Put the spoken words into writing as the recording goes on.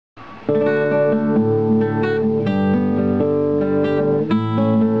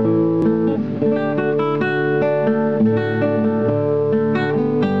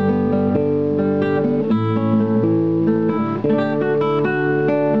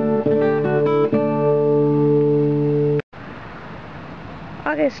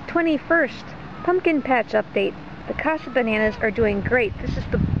August 21st, pumpkin patch update. The casa bananas are doing great. This is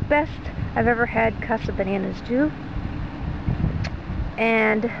the best I've ever had casa bananas do.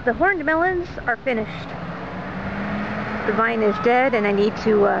 And the horned melons are finished. The vine is dead and I need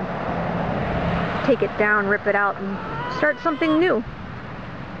to take it down, rip it out, and start something new.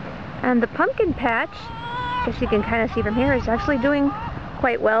 And the pumpkin patch, as you can kind of see from here, is actually doing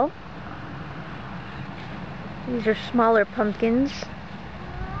quite well. These are smaller pumpkins,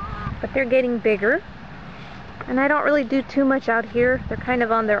 but they're getting bigger. And I don't really do too much out here. They're kind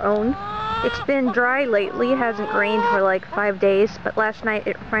of on their own. It's been dry lately. It hasn't rained for like 5 days, but last night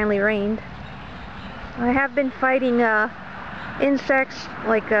it finally rained. I have been fighting insects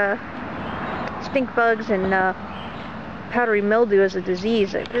like stink bugs and powdery mildew as a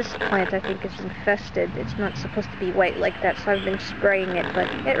disease. This plant I think is infested. It's not supposed to be white like that, so I've been spraying it, but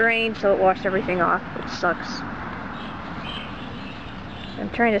it rained so it washed everything off, which sucks. I'm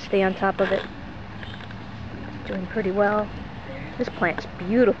trying to stay on top of it. It's doing pretty well. This plant's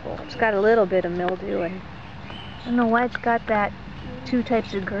beautiful. It's got a little bit of mildew, and I don't know why it's got that 2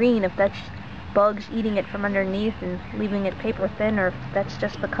 types of green, if that's bugs eating it from underneath and leaving it paper thin, or if that's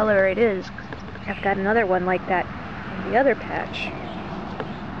just the color it is. I've got another one like that in the other patch.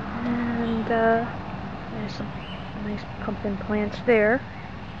 And there's some nice pumpkin plants there.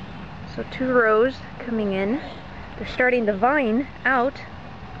 So 2 rows coming in. They're starting to vine out,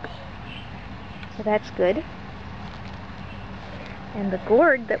 so that's good. And the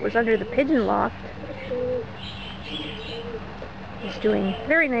gourd that was under the pigeon loft is doing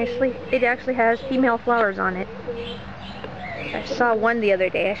very nicely. It actually has female flowers on it. I saw one the other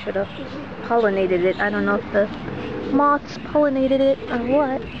day. I should have pollinated it. I don't know if the moths pollinated it or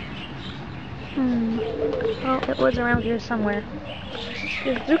what. Well, it was around here somewhere.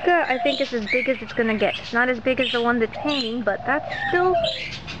 The Zucca, I think, is as big as it's gonna get. It's not as big as the one that's hanging, but that's still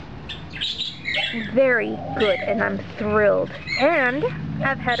very good, and I'm thrilled. And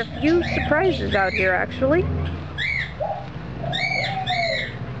I've had a few surprises out here, actually.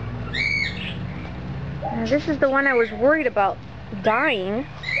 Now, this is the one I was worried about dying,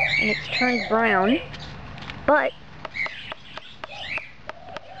 and it's turned brown. But,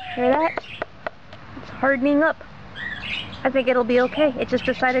 hear that? It's hardening up. I think it'll be okay. It just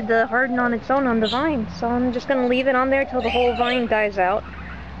decided to harden on its own on the vine, so I'm just going to leave it on there till the whole vine dies out.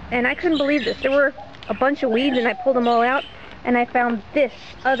 And I couldn't believe this. There were a bunch of weeds and I pulled them all out, and I found this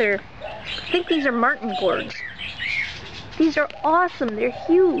other, I think these are martin gourds. These are awesome. They're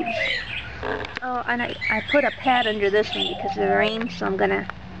huge. Oh, and I put a pad under this one because of the rain, so I'm going to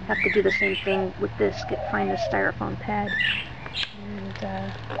have to do the same thing with this, find a styrofoam pad.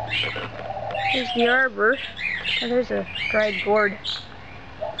 And here's the arbor. Oh, there's a dried gourd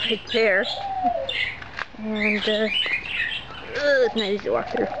right there. And it's not easy to walk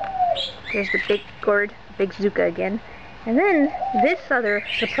through. There's the big gourd, big Zucca again. And then this other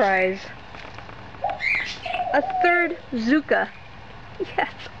surprise. A 3rd Zucca.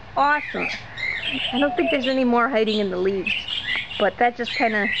 Yes, awesome. I don't think there's any more hiding in the leaves, but that just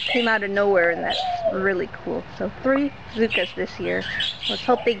kind of came out of nowhere, and that's really cool. So 3 Zuccas this year. Let's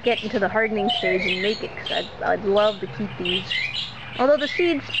hope they get into the hardening stage and make it, because I'd love to keep these. Although the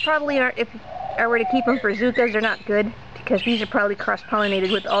seeds probably aren't, if I were to keep them for Zuccas, they're not good, because these are probably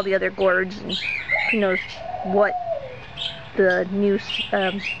cross-pollinated with all the other gourds, and who knows what the new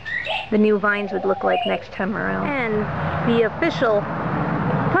vines would look like next time around. And the official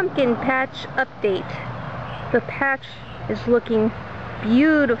pumpkin patch update. The patch is looking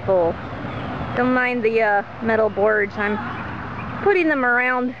beautiful. Don't mind the metal boards. I'm putting them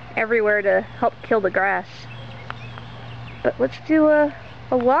around everywhere to help kill the grass. But let's do a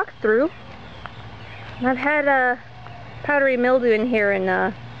walkthrough. I've had powdery mildew in here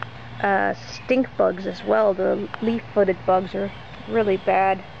and stink bugs as well. The leaf-footed bugs are really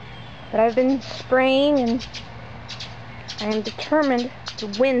bad. But I've been spraying, and I am determined to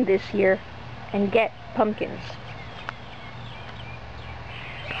win this year and get pumpkins.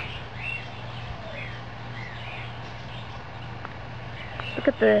 Look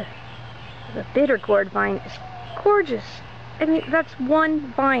at the bitter gourd vine. It's gorgeous. I mean, that's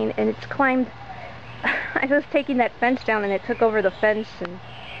one vine, and it's climbed. I was taking that fence down, and it took over the fence, and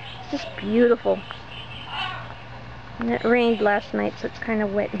it's just beautiful. And it rained last night, so it's kind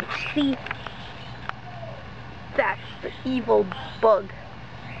of wet. And see, that's the evil bug.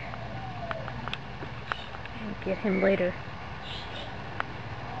 get him later.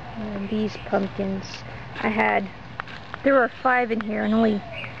 And these pumpkins, there were 5 in here, and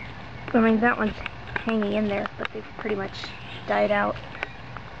that one's hanging in there, but they've pretty much died out.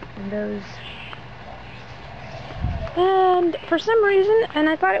 And those. And for some reason, and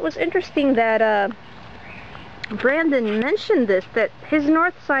I thought it was interesting that Brandon mentioned this, that his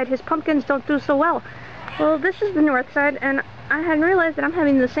north side, his pumpkins don't do so well. Well, this is the north side, and I hadn't realized that I'm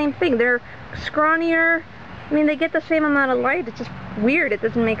having the same thing. They're scrawnier. I mean, they get the same amount of light. It's just weird. It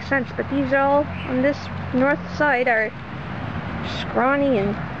doesn't make sense. But these all on this north side are scrawny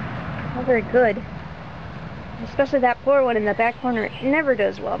and not very good. Especially that poor one in the back corner. It never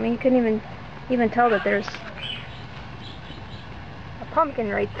does well. I mean, you couldn't even tell that there's a pumpkin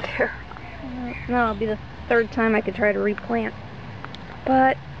right there. No, it'll be the 3rd time I could try to replant.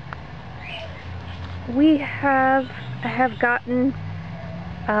 But I have gotten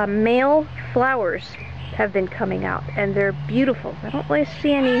male flowers have been coming out, and they're beautiful. I don't really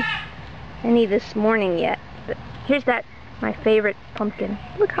see any this morning yet. But here's my favorite pumpkin.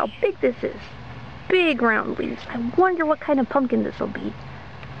 Look how big this is. Big round leaves. I wonder what kind of pumpkin this will be.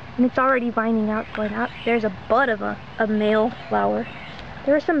 And it's already vining out, going out. There's a bud of a male flower.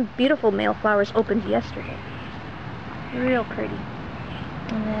 There were some beautiful male flowers opened yesterday. Real pretty.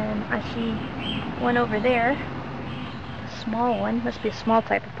 And then I see one over there. A small one. Must be a small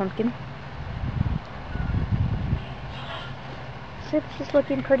type of pumpkin. So this is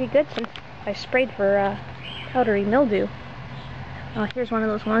looking pretty good since I sprayed for powdery mildew. Oh, here's one of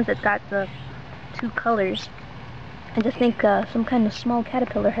those ones that got the 2 colors. I just think some kind of small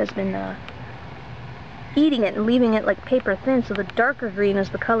caterpillar has been eating it and leaving it like paper thin, so the darker green is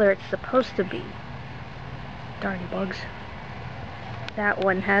the color it's supposed to be. Darn bugs. That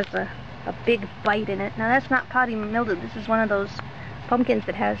one has a big bite in it. Now that's not powdery mildew. This is one of those pumpkins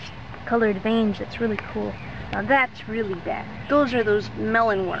that has colored veins. It's really cool. Now that's really bad. Those are those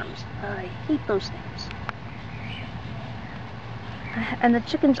melon worms. I hate those things. And the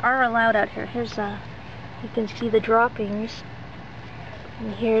chickens are allowed out here. Here's you can see the droppings.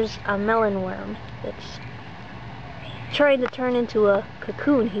 And here's a melon worm that's trying to turn into a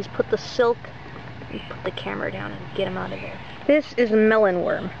cocoon. He's put the silk. Let me put the camera down and get him out of there. This is a melon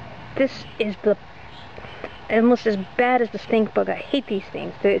worm. This is almost as bad as the stink bug. I hate these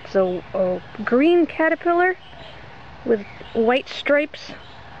things. It's a green caterpillar with white stripes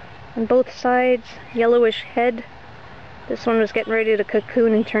on both sides, yellowish head. This one was getting ready to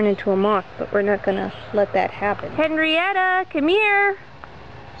cocoon and turn into a moth, but we're not gonna let that happen. Henrietta, come here!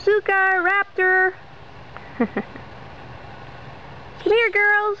 Zucca, raptor! Come here,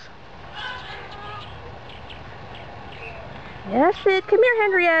 girls! That's it. Come here,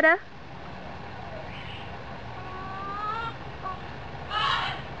 Henrietta.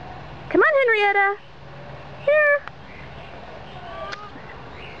 Come on, Henrietta. Here.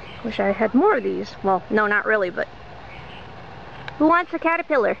 Wish I had more of these. Well, no, not really, but who wants a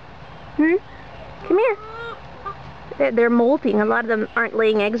caterpillar? Come here. They're molting. A lot of them aren't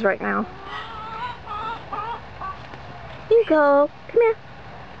laying eggs right now. You go. Come here.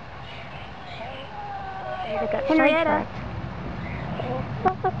 Henrietta.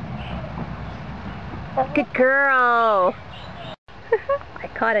 Good girl. I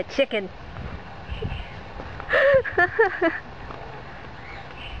caught a chicken.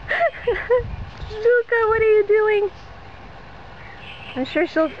 Zucca, what are you doing? I'm sure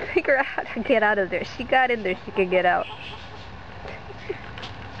she'll figure out how to get out of there. She got in there, she could get out.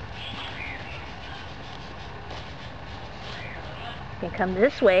 You can come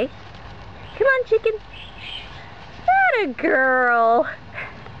this way. Come on, chicken. Atta girl.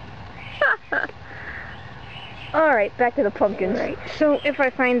 Alright, back to the pumpkins. Right. So if I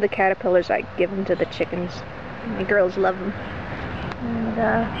find the caterpillars, I give them to the chickens. My girls love them. And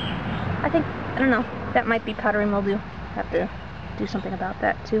I don't know, that might be powdery mildew. Have to do something about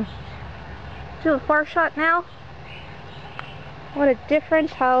that too. Do a far shot now. What a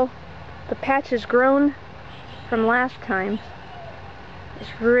difference how the patch has grown from last time.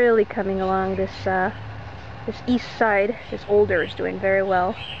 It's really coming along. This east side, this older, is doing very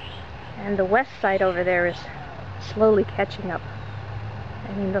well. And the west side over there is slowly catching up.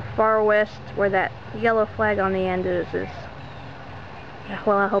 I mean, the far west, where that yellow flag on the end is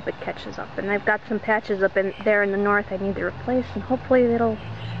well, I hope it catches up. And I've got some patches up in there in the north I need to replace, and hopefully it'll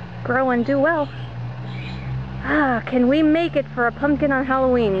grow and do well. Can we make it for a pumpkin on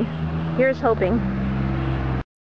Halloween? Here's hoping.